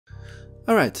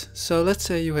Alright, so let's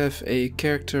say you have a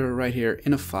character right here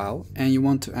in a file and you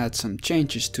want to add some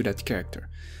changes to that character.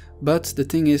 But the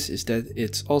thing is that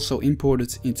it's also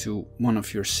imported into one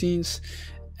of your scenes,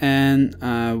 and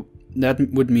that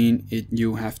would mean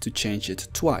you have to change it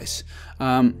twice.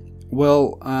 You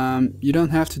don't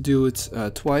have to do it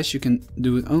twice, you can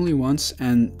do it only once,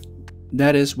 and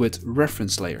that is with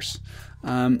reference layers.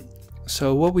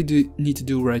 So what we need to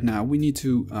do right now, we need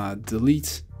to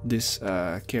delete this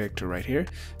character right here,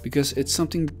 because it's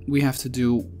something we have to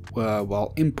do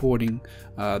while importing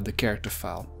the character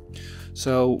file.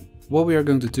 So what we are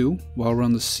going to do, while we're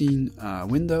on the scene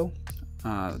window,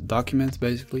 document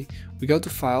basically, we go to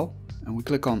File and we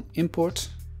click on Import,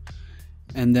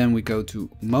 and then we go to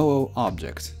Moho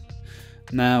Object.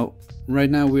 Now, right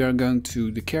now we are going to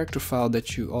the character file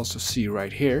that you also see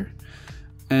right here,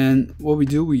 and what we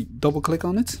do, we double click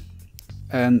on it,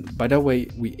 and by that way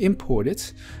we import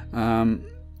it.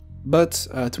 But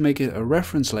to make it a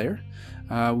reference layer,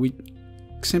 we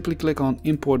simply click on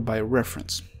Import by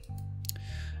Reference.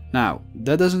 Now,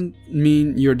 that doesn't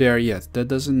mean you're there yet. That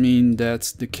doesn't mean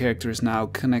that the character is now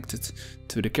connected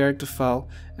to the character file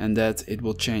and that it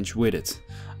will change with it.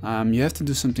 You have to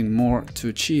do something more to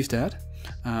achieve that.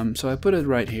 So I put it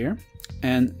right here,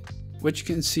 and what you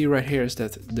can see right here is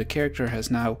that the character has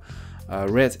now a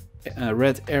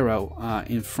red arrow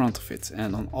in front of it,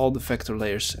 and on all the vector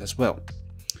layers as well.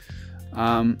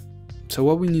 So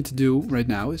what we need to do right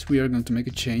now is we are going to make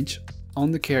a change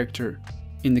on the character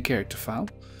in the character file.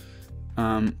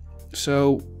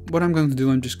 So what I'm going to do,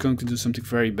 I'm just going to do something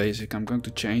very basic. I'm going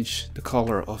to change the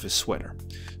color of his sweater.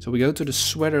 So we go to the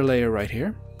sweater layer right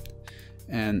here,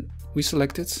 and we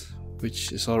select it,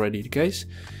 which is already the case,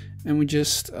 and we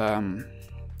just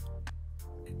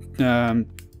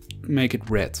make it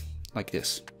red like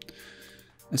this.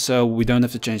 And so we don't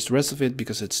have to change the rest of it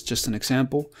because it's just an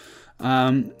example.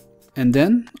 And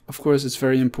then, of course, it's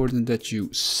very important that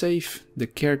you save the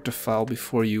character file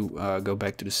before you go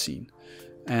back to the scene.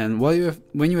 And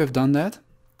when you have done that,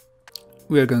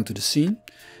 we are going to the scene,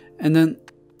 and then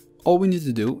all we need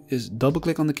to do is double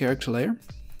click on the character layer,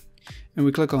 and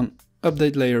we click on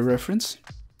Update Layer Reference.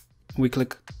 We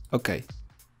click OK,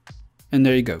 and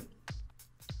there you go.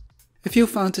 If you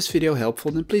found this video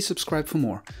helpful, then please subscribe for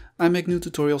more. I make new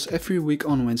tutorials every week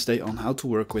on Wednesday on how to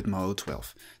work with Moho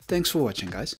 12. Thanks for watching, guys.